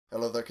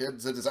Hello there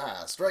kids, it is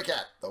I, Stray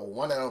Cat, the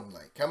one and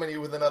only, coming to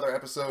you with another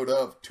episode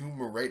of Tomb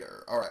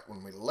Raider. Alright,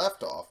 when we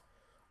left off,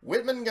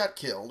 Whitman got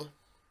killed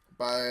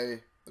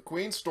by the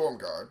Queen's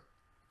Stormguard,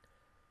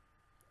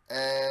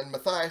 and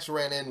Matthias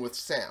ran in with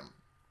Sam.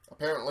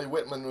 Apparently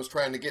Whitman was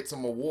trying to get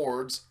some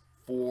awards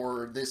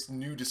for this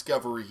new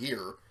discovery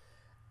here,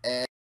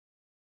 and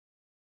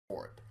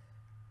for it.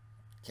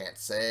 Can't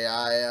say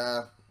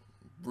I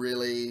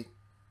really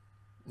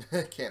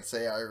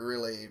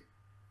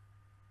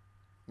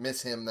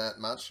miss him that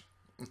much.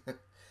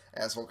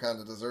 Asshole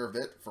kinda deserved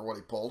it for what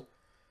he pulled.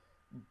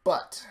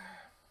 But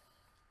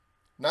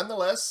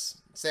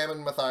nonetheless, Sam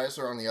and Matthias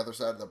are on the other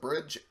side of the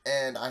bridge,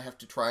 and I have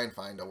to try and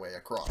find a way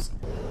across.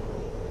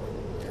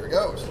 Here it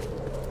goes.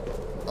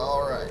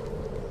 Alright.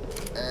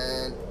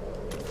 And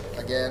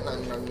again,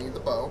 I'm gonna need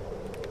the bow.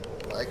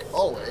 Like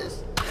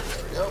always.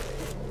 There we go.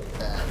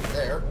 And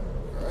there.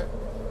 Alright.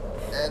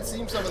 And it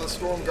seems some of the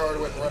Stormguard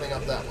went running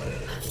up that way.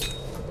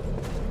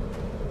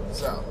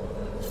 So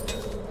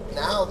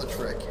now the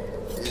trick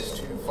is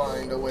to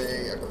find a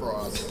way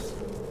across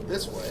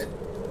this way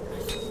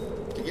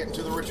to get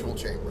into the ritual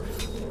chamber.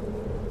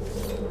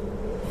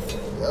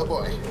 Oh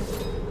boy.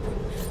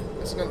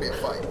 This is going to be a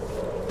fight.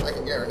 I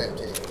can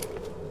guarantee.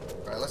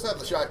 Alright, let's have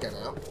the shotgun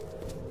out.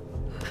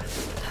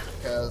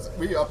 Because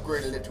we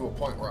upgraded it to a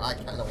point where I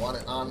kind of want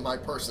it on my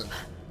person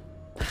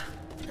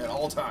at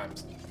all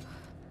times.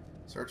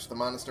 Search the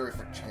monastery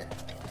for Sam.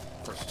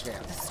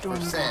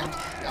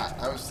 Yeah,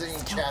 I was seeing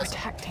still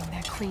protecting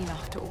their queen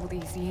after all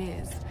these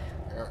years.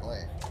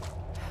 Apparently.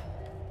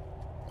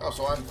 Oh,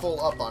 so I'm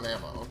full up on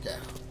ammo. Okay.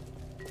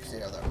 See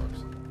how that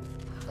works.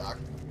 Doc.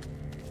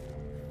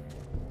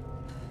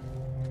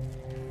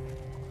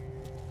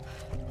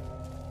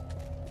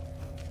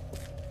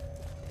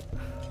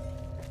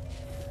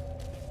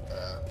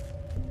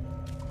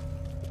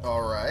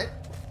 Alright.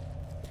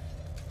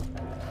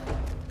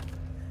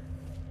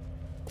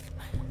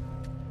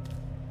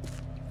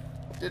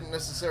 Didn't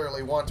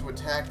necessarily want to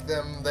attack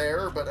them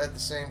there, but at the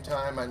same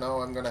time, I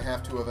know I'm going to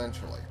have to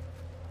eventually.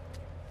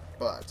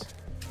 But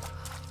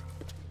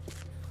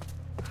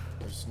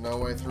there's no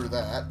way through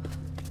that.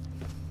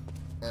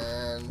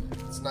 And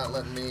it's not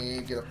letting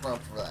me get a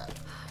prompt for that.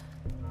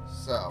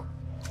 So,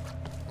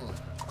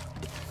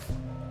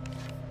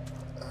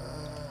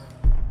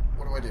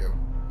 what do I do?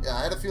 Yeah,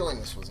 I had a feeling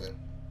this was it.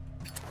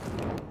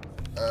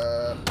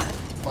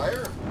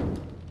 Fire?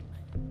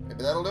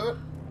 Maybe that'll do it?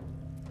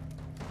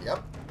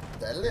 Yep.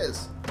 That it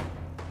is.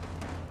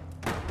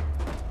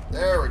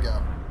 There we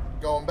go.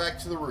 Going back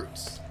to the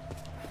roots.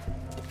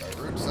 By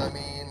roots, I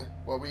mean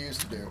what we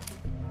used to do.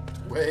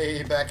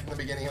 Way back in the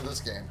beginning of this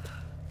game.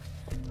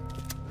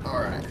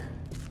 Alright.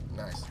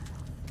 Nice.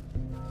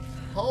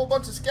 Whole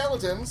bunch of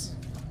skeletons.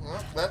 Well,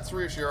 that's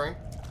reassuring.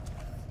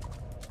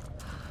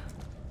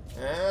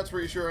 That's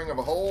reassuring of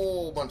a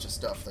whole bunch of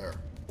stuff there.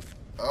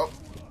 Oh.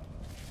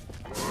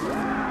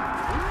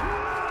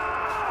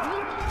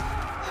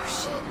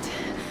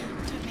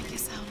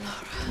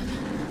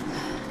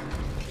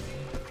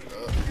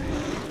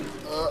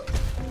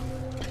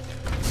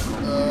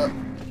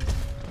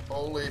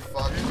 Holy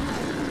fuck.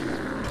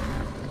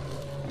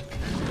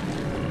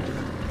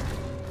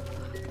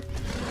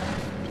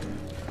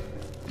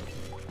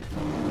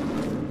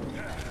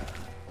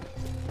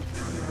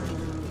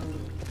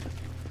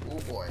 Oh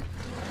boy.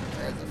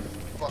 There's a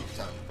fuck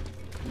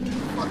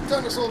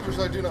ton of soldiers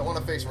I do not want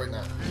to face right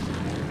now.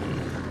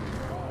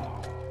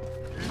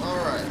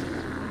 Alright.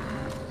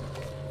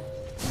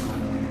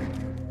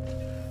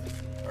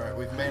 Alright,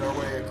 we've made our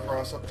way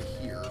across up to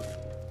here.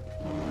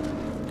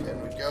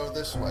 Can we go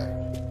this way?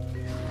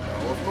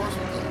 No, of course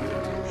we can.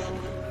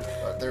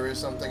 But there is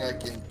something I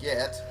can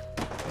get.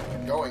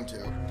 I'm going to.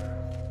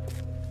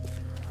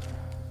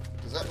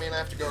 Does that mean I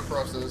have to go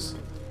across this?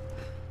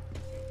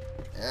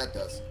 Yeah, it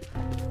does. I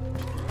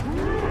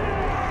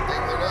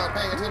think they're not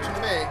paying attention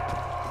to me.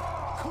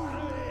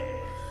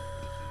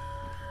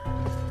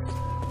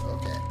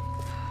 Okay.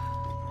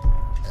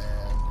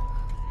 And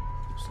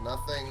there's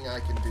nothing I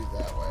can do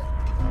that way.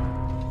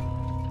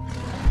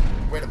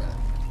 Wait a minute.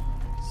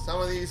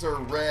 Some of these are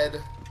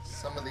red,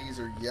 some of these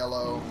are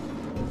yellow.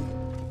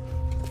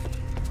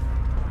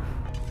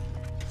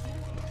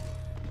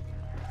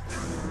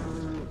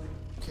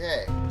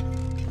 Okay.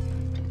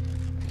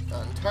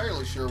 Not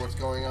entirely sure what's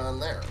going on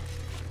there.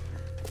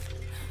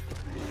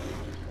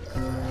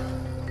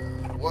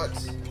 What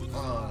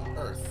on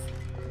earth?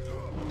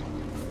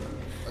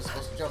 Am I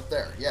supposed to jump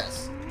there?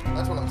 Yes.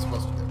 That's what I'm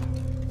supposed to do.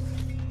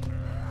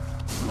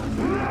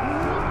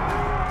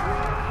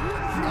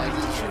 I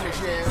just shimmy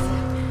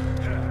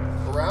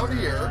around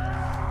here.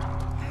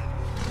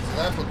 So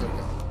that's what they're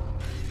doing.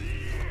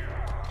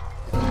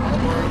 If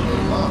I'm wearing the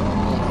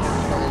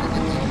trying to get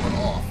the armor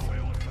off.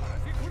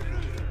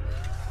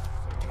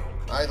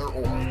 Either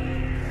or.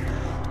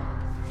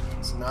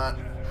 It's not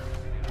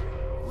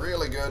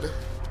really good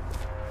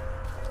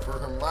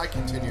for my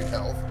continued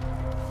health.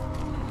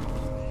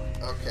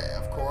 Okay,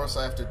 of course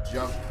I have to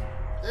jump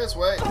this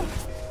way.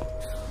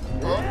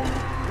 Oh.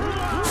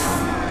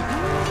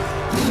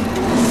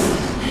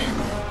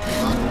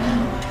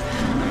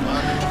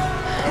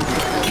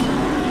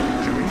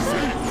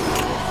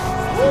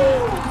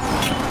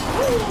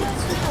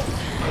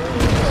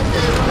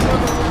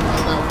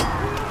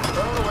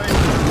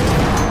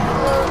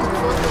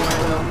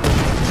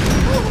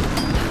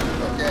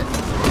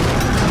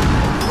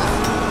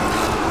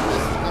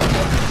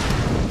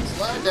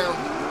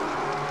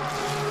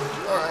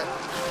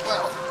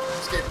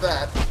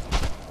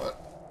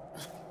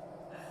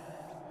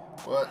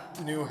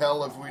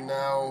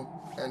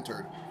 now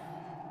entered.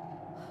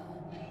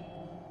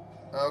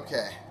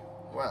 Okay,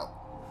 well.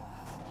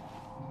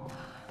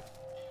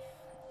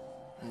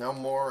 No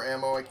more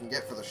ammo I can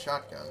get for the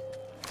shotgun.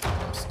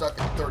 I'm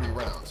stuck at 30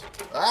 rounds.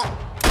 Ah!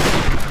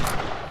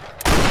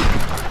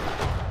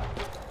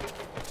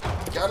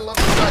 Gotta love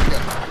the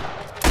shotgun.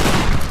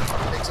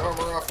 Takes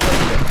armor off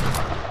right there.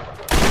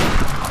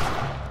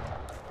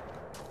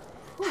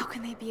 How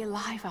can they be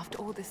alive after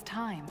all this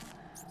time?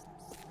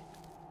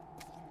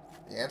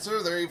 The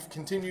answer? They've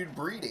continued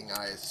breeding,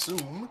 I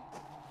assume.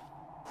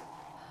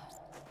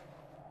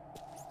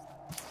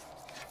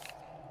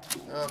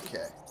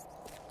 Okay.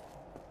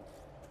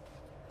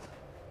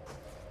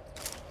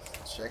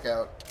 Let's check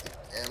out the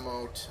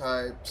ammo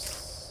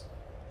types.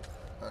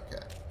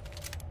 Okay.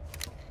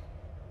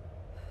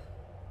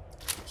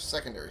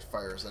 Secondary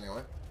fires,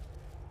 anyway.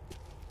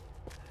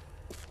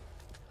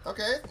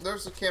 Okay,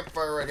 there's a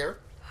campfire right here.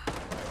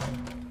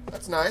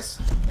 That's nice.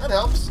 That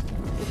helps.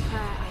 The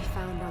prayer I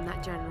found on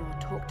that general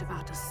talked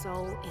about a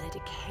soul in a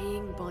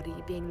decaying body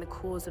being the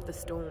cause of the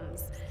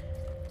storms.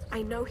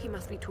 I know he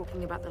must be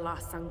talking about the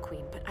last Sun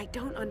Queen, but I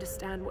don't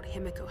understand what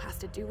Himiko has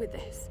to do with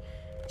this.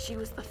 She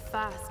was the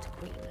first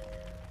queen.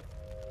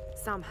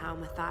 Somehow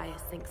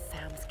Matthias thinks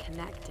Sam's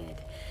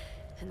connected,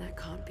 and that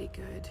can't be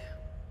good.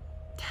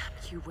 Damn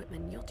you,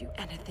 Whitman, you'll do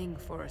anything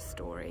for a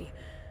story.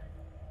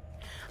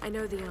 I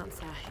know the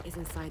answer is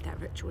inside that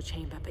ritual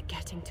chamber, but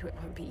getting to it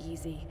won't be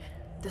easy.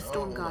 The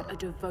Stormguard are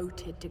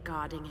devoted to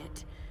guarding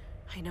it.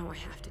 I know I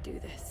have to do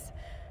this,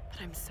 but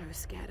I'm so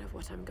scared of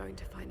what I'm going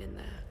to find in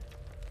there.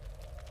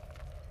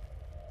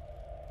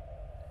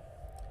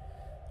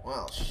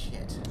 Well,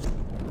 shit.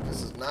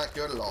 This is not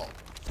good at all.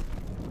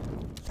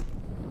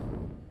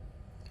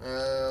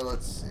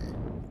 Let's see.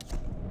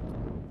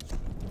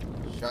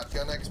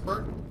 Shotgun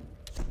expert?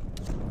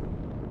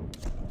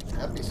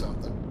 That'd be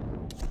something.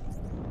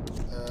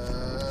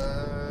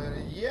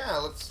 Yeah,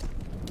 let's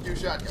do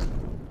shotgun.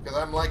 Because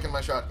I'm liking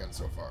my shotgun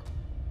so far.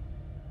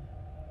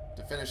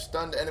 To finish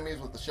stunned enemies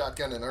with the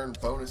shotgun and earn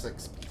bonus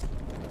XP.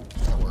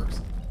 That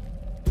works.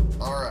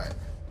 Alright.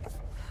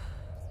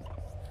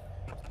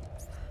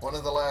 One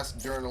of the last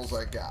journals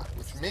I got,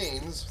 which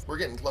means we're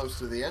getting close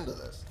to the end of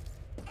this.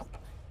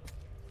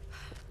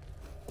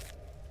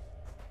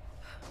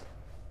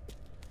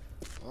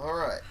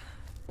 Alright.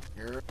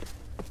 Here.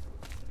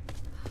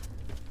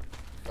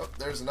 Oh,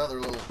 there's another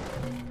little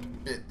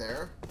bit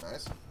there.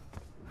 Nice.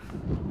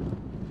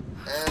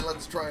 And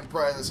let's try and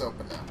pry this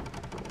open now.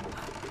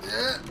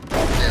 Yeah,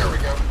 there we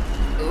go.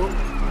 Oop.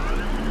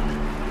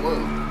 Whoa.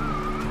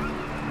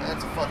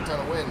 That's a fuck ton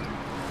of wind.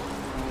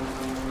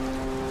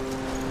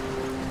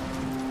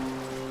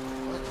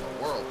 What in the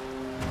world?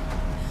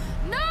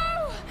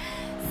 No!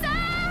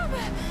 Sam!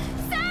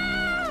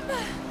 Sam!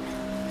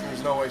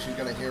 There's no way she's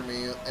gonna hear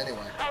me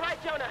anyway. All right,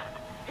 Jonah.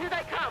 Here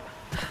they come.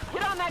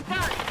 Get on that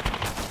gun.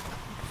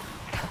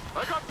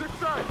 I got this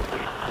side.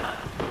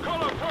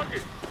 Call up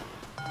target.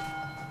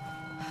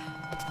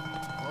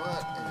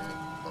 What in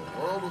the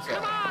world was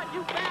Come that? on,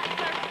 you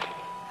bastard!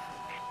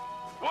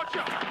 Watch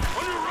out.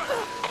 On your right.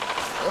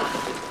 Oh.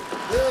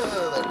 There we go.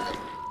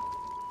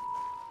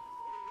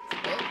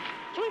 Oh.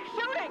 Keep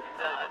shooting!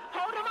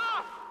 Hold him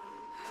off!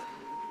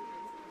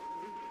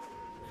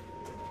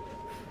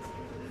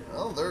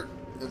 Well, they're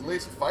at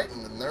least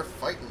fighting, and they're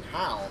fighting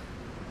how?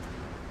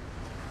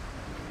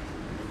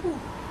 Whew.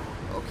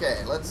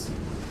 Okay, let's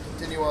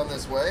continue on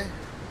this way.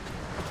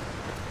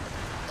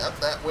 Yep,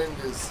 that wind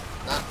is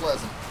not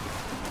pleasant.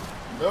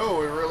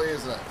 No, it really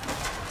isn't.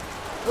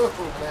 Oh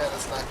man,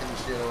 it's knocking the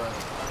shit around.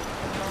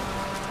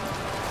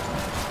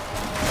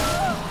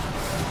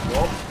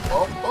 Whoa,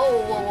 whoa, whoa,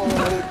 whoa, whoa,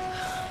 whoa.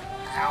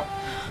 Ow.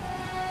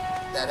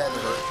 That had to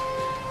hurt.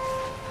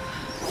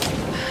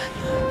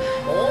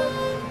 More?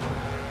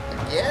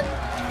 Again?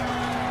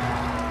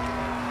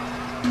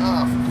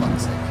 Oh, for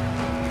fuck's sake.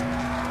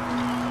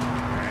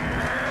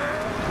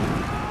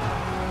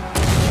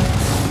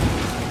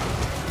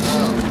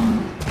 Oh.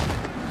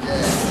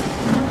 Yeah.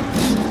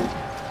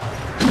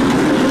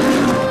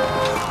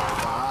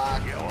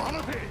 Fuck. You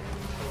wanna be?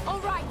 All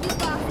right, you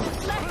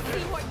bastards, let's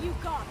see what you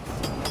got.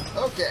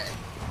 Okay.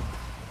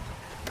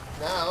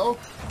 Now,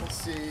 let's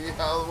see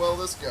how well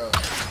this goes.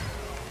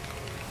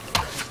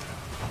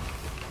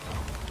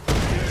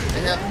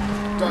 They have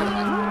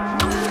dynamite.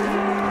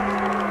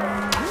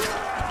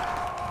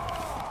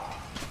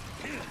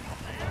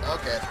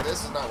 Okay,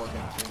 this is not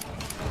working.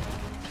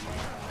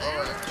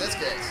 Alright, in this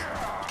case.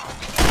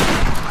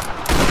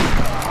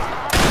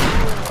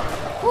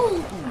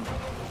 Woo!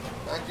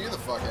 Knocked you the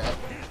fuck out.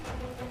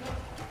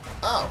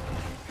 Oh.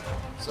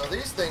 So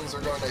these things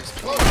are going to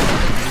explode.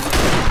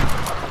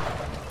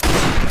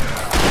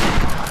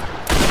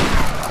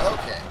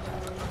 Okay.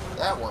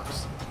 That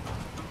works.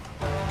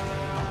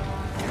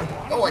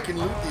 Oh, I can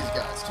loot these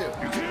guys too.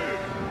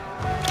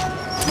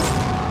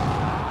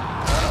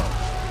 Oh.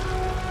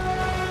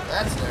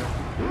 That's new.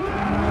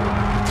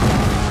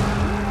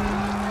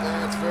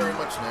 That's very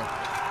much new.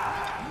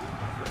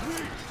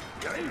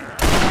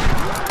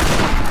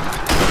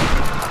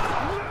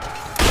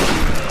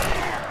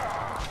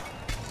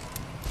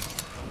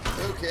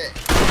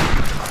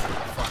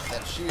 Fuck,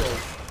 that shield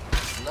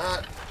is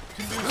not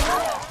conducive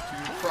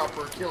to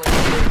proper killing.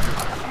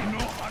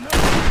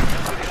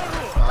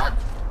 Fuck.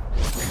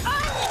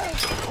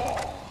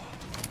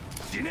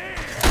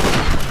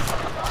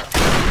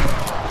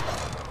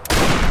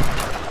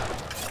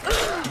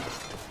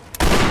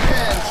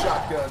 And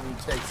shotgun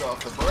takes off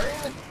the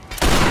brain.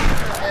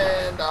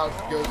 And out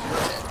goes your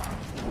head.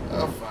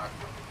 Oh fuck.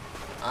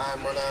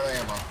 I'm running out of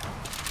ammo.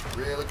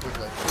 Really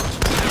quickly.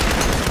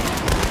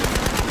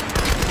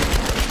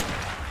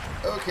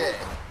 Okay.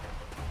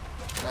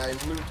 Can I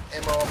loot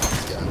ammo on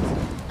these guns?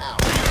 Ow.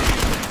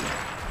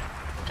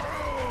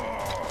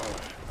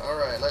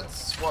 Alright, let's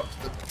swap to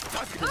the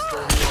pistol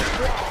real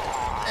quick.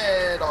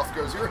 And off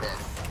goes your head.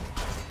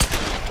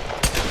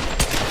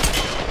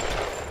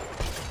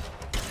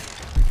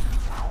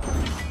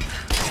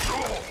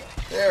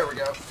 There we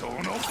go. Oh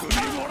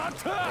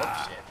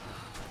shit.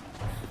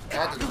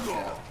 That didn't work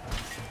out.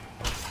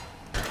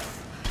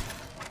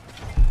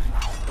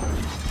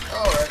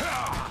 Alright.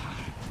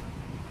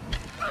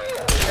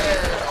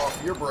 And off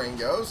your brain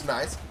goes.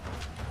 Nice.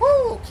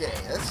 Woo, okay,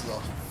 this is a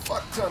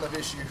fuck ton of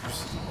issues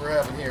we're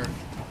having here.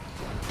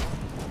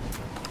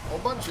 A whole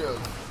bunch of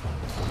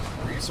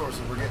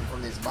resources we're getting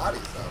from these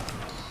bodies, though.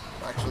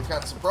 I'm actually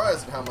kind of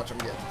surprised at how much I'm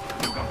getting.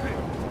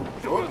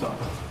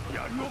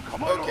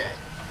 Okay.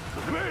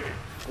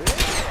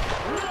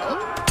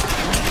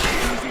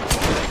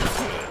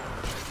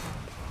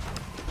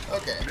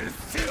 Okay.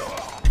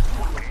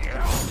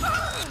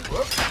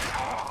 Whoops.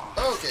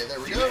 Okay, there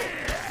we go.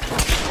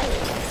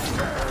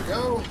 There we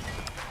go.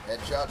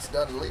 Headshot's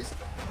done at least.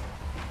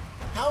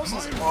 How is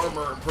this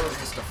armor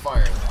impervious to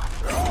fire?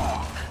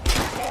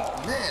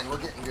 Man, we're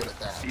getting good at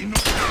that.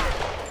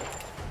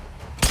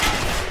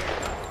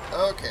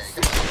 Okay,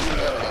 come on.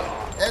 There we go.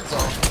 Heads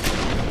off.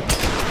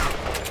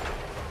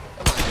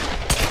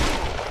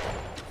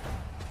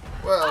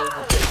 Well,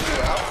 we'll take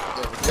you out.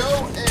 There we go.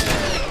 And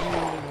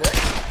you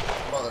next,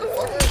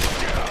 motherfucker.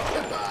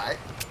 Goodbye.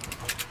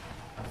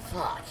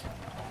 Fuck.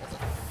 There's a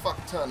fuck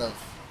ton of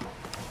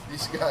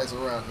these guys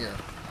around here.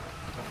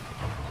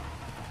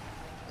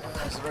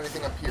 Is there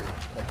anything up here that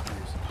I can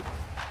use?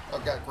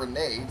 I've got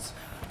grenades.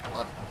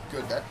 How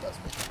good that does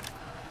me.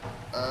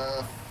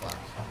 Fuck.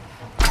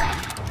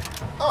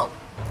 Oh!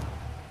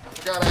 I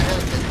forgot I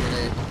had the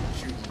grenade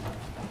shooting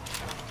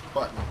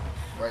button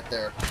right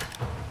there.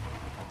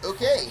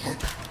 Okay,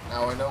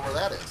 now I know where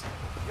that is.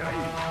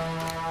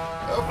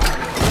 Oh.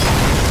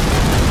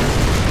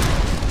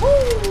 Woo!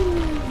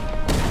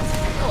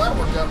 Well, that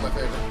worked out in my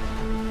favor.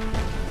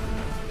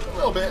 A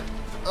little bit.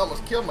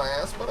 Almost killed my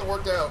ass, but it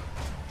worked out.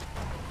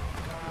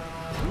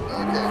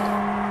 Okay.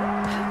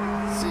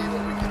 See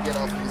what we can get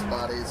off these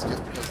bodies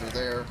just because they're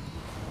there.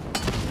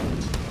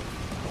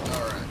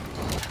 Alright.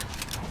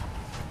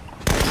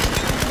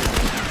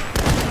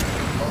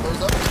 Oh,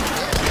 those up there.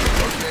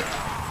 Yeah. Okay.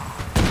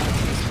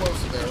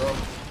 Explosive arrow.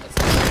 That's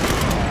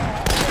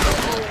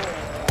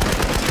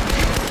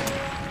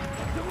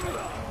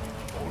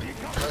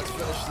let's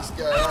finish this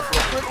guy off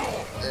real quick.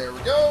 There we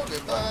go.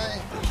 Goodbye.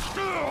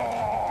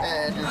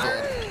 And you're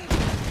dead.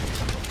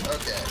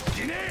 Okay.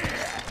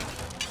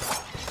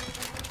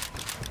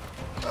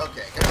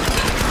 Okay, come on.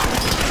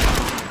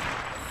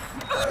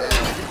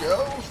 There you go.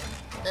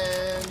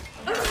 And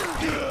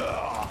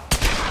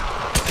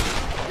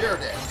you're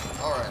dead.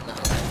 Alright,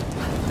 now.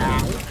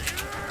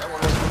 That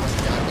one wasn't my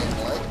goddamn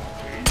leg.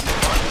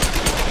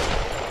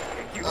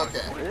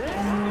 Okay.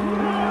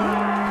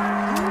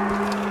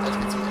 Let's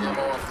get some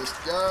ammo off this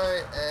guy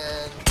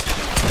and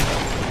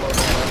blow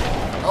that up.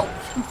 Oh,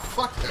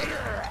 fuck him.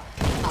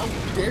 How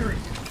dare you?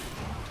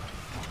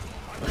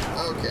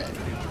 Okay.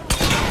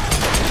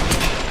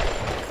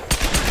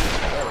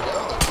 There we go.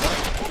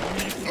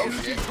 Oh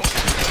shit.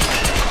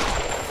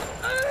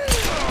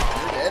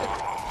 You're dead.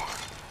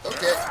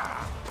 Okay.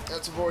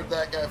 Let's avoid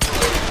that guy for a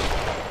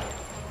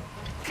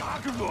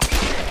little.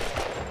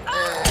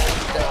 And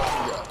down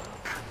we go.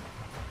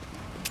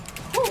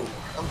 Woo!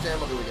 How much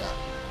ammo do we got?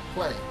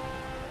 Plenty.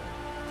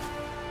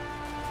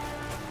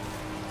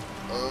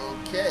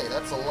 Okay,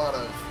 that's a lot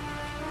of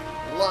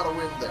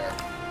wind there.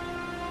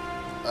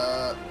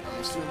 I'm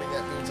assuming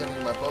that means I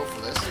need my bow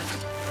for this.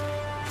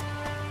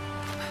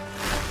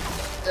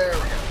 There we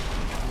go.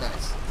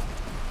 Nice.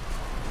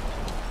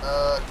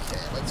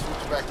 Okay, let's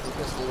switch back to the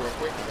pistol real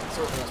quick. It's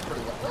serving us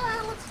pretty well.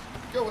 Ah, let's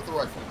go with the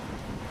rifle.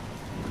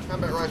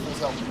 Combat rifles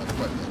help us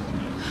quite a bit.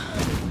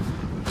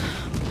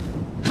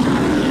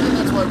 And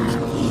that's why we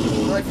should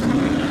rifle.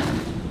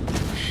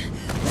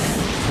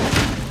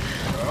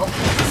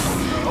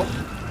 No.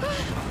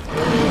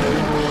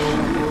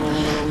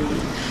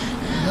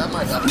 That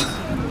might help us.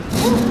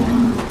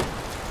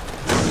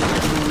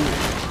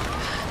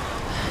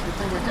 Good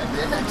thing we got the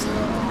axe.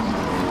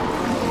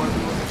 Otherwise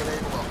we wasn't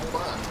able to hold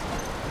on.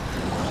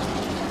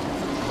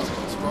 Must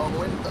be a strong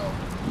wind though.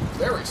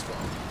 Very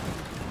strong.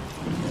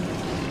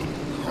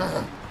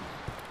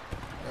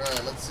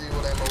 Alright, let's see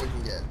what ammo we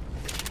can get.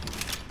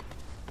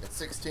 Get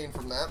 16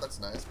 from that, that's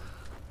nice.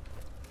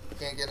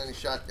 Can't get any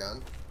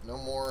shotgun. No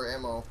more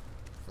ammo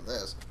for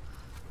this.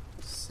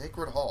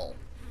 Sacred Hall.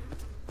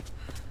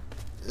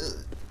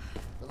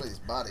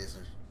 bodies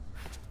are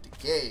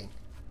decaying.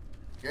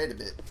 Quite a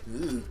bit.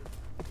 Ooh.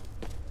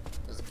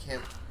 There's a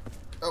camp.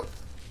 Oh.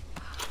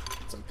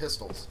 Some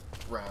pistols.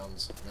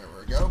 Rounds. There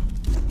we go.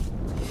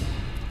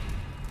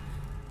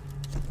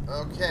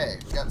 Okay.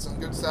 We got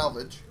some good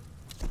salvage.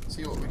 Let's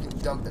see what we can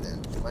dump it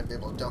in. Might be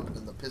able to dump it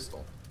in the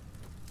pistol.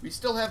 We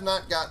still have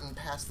not gotten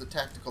past the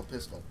tactical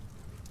pistol.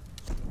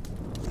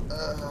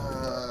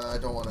 I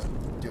don't want to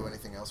do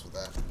anything else with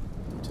that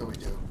until we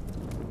do.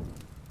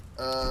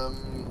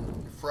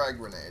 Frag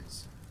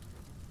grenades.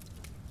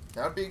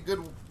 That'd be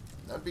good.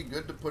 That'd be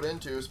good to put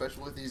into,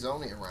 especially with these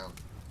Oni around.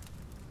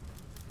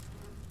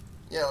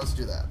 Yeah, let's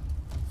do that.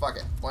 Fuck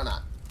it. Why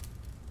not?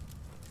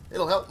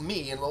 It'll help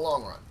me in the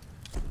long run.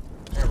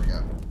 There we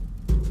go.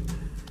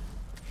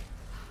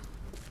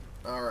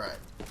 Alright.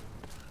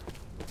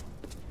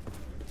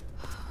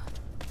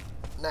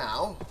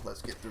 Now,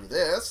 let's get through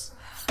this.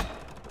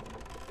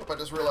 I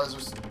just realized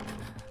there's...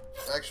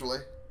 Actually,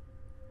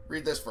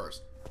 read this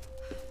first.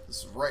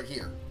 This is right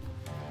here.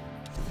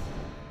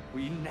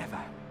 We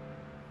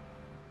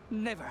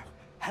never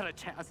had a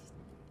chance.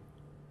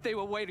 They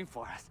were waiting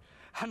for us.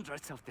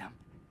 Hundreds of them.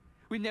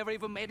 We never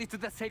even made it to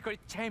the sacred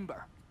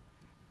chamber.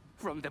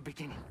 From the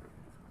beginning,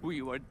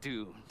 we were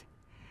doomed.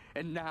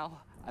 And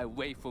now, I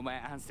wait for my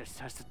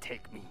ancestors to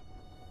take me.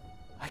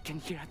 I can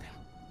hear them.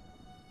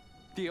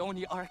 The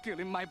Oni are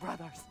killing my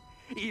brothers,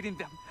 eating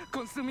them,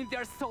 consuming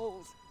their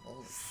souls.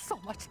 Oh. So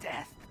much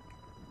death.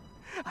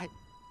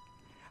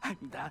 I'm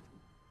that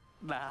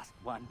last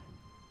one.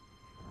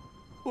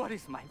 What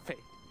is my fate?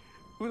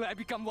 Will I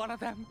become one of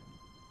them?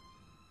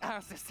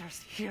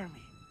 Ancestors, hear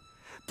me.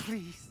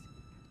 Please,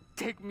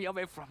 take me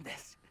away from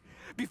this,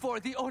 before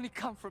the Oni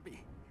come for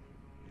me.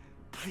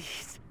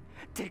 Please,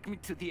 take me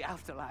to the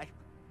afterlife.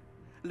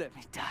 Let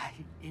me die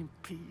in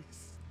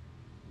peace.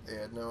 They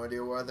had no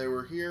idea why they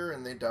were here,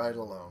 and they died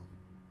alone.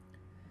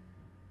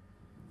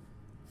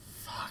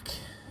 Fuck.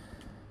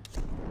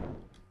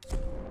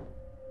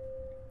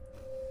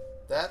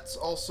 That's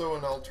also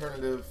an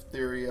alternative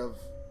theory of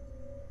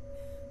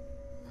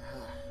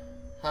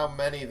how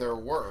many there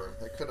were.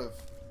 They could have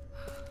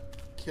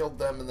killed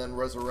them and then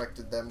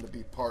resurrected them to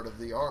be part of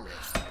the army.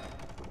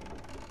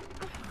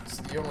 It's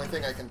the only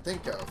thing I can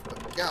think of,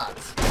 but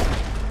gods.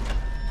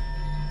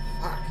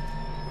 Fuck.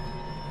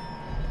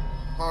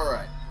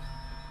 Alright.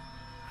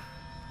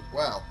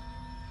 Well,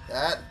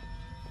 that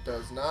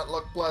does not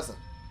look pleasant.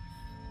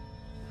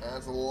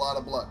 That's a lot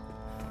of blood.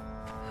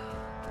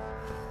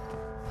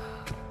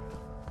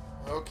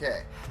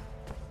 Okay.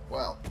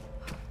 Well.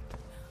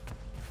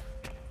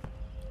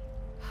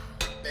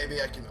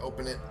 Maybe I can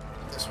open it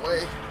this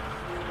way.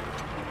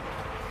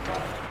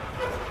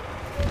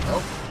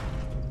 Nope.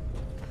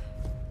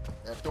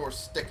 That door's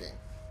sticking.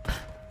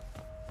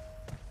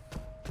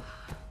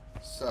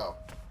 So,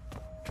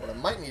 what I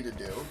might need to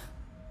do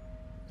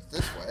is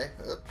this way.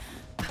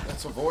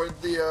 Let's avoid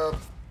the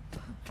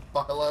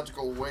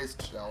biological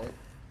waste, shall we?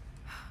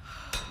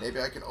 Maybe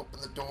I can open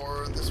the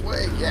door this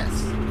way. Yes.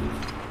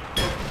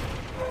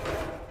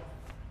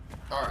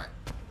 Alright.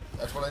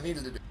 That's what I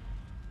needed to do.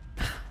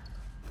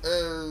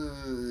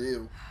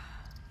 Ew.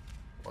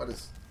 What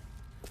is...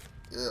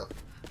 Ew.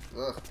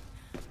 Ugh.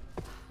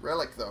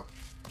 Relic, though.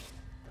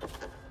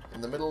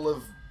 In the middle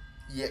of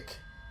Yik.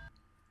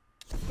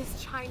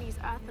 This Chinese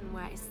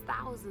earthenware is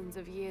thousands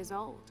of years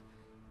old.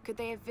 Could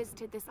they have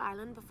visited this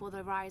island before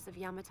the rise of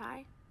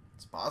Yamatai?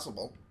 It's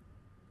possible.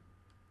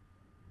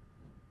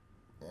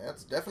 Yeah,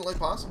 it's definitely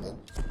possible.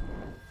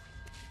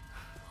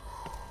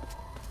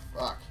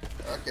 Fuck.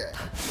 Okay.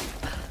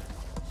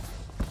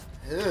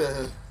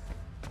 Ugh.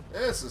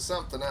 This is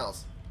something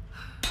else.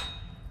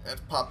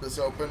 Let's pop this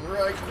open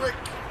right quick.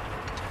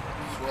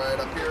 It's right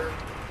up here.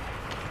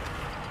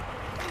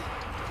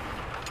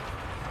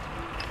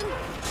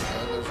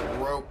 And there's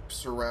rope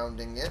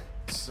surrounding it.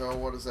 So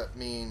what does that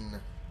mean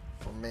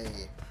for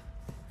me?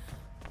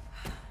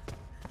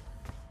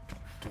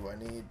 Do I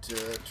need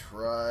to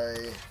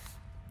try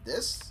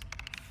this?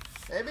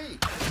 Maybe.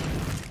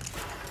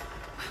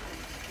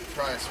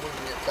 Try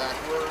swinging it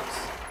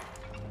backwards.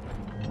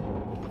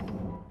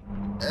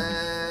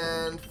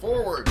 And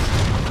forward.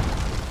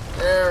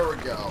 There we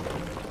go.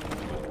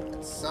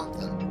 It's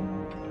something.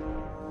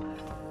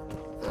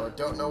 Though I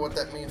don't know what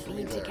that means for me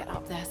Need to there. get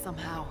up there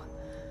somehow.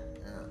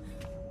 Yeah.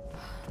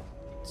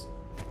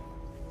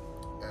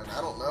 And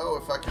I don't know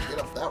if I can get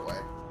up that way.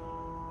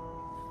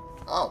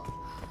 Oh.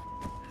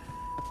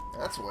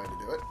 That's a way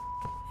to do it.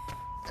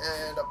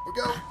 And up we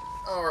go.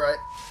 Alright.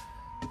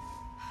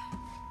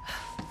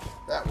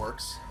 That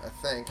works, I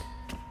think.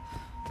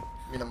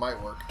 I mean, it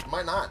might work. It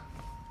might not.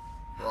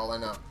 For all I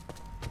know.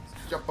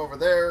 Let's jump over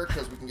there,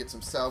 because we can get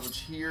some salvage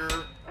here.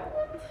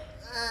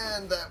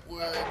 And that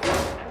would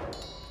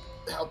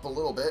help a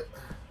little bit.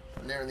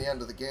 Nearing the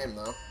end of the game,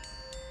 though.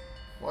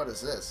 What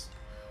is this?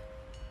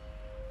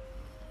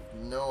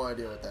 No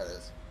idea what that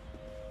is.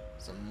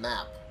 It's a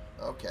map.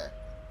 Okay.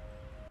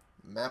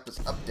 Map is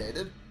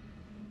updated.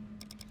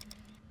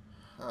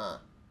 Huh.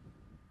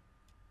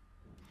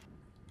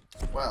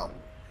 Well,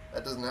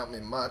 that doesn't help me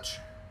much.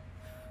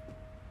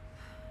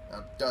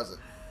 Now, does it?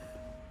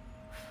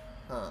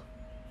 Huh.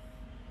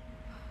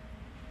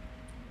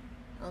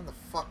 How in the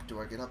fuck do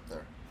I get up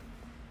there?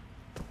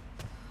 I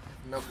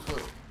have no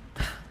clue.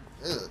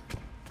 Ugh.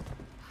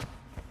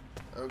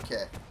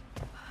 Okay.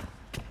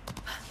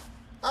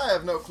 I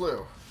have no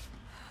clue.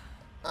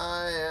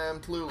 I am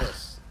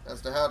clueless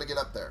as to how to get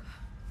up there.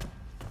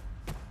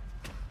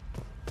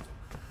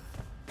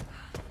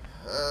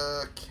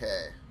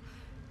 Okay.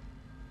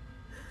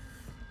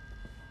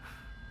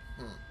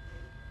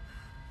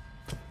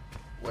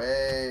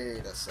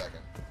 Wait a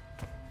second.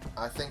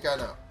 I think I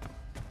know.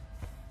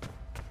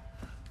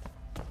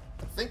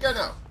 I think I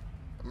know.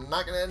 I'm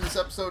not going to end this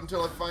episode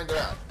until I find it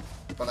out.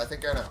 But I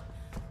think I know.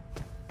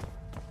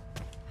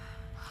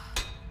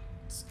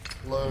 Let's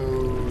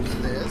close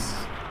this.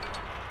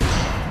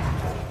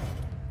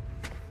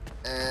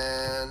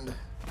 And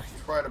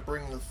try to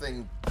bring the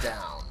thing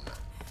down.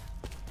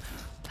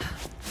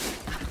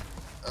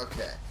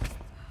 Okay.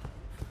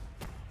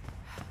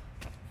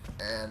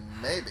 And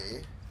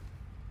maybe...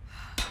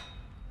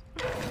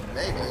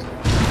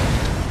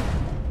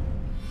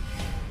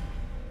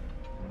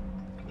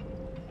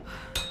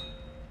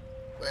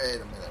 Wait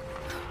a minute.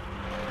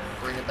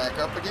 Bring it back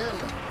up again.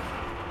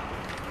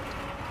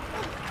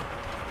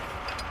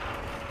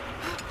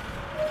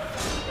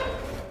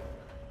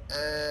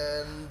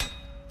 And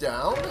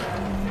down.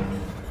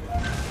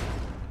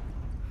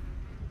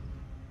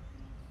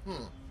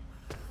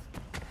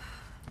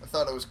 I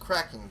thought it was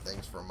cracking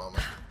things for a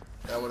moment.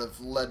 That would have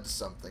led to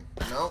something.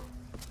 No.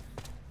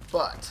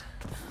 But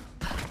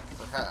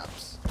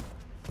perhaps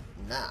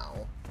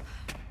now.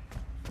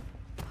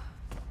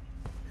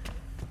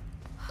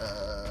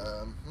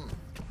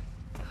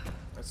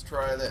 Let's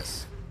try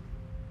this.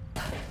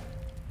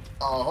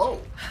 Oh.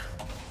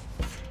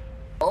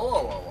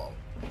 Oh.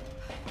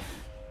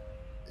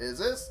 Is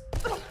this?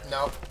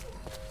 Nope.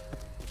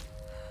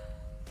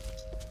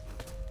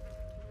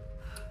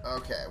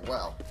 Okay,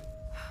 well.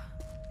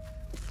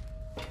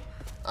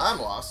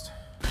 I'm lost.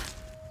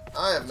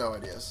 I have no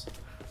ideas.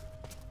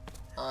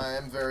 I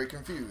am very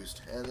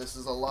confused, and this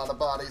is a lot of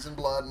bodies and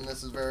blood, and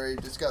this is very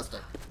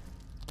disgusting.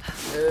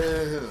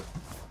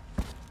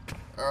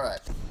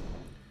 Alright.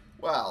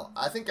 Well,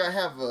 I think I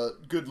have a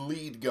good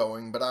lead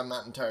going, but I'm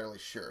not entirely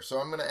sure, so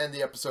I'm going to end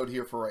the episode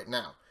here for right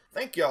now.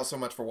 Thank you all so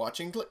much for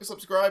watching. Click the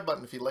subscribe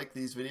button if you like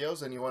these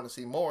videos and you want to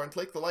see more, and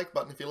click the like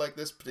button if you like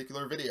this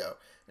particular video.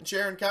 And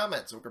share and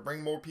comment so we can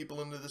bring more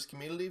people into this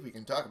community. We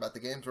can talk about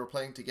the games we're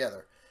playing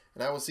together.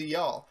 And I will see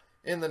y'all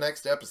in the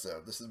next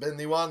episode. This has been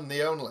the one,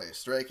 the only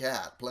Stray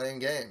Cat, playing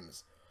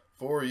games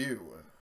for you.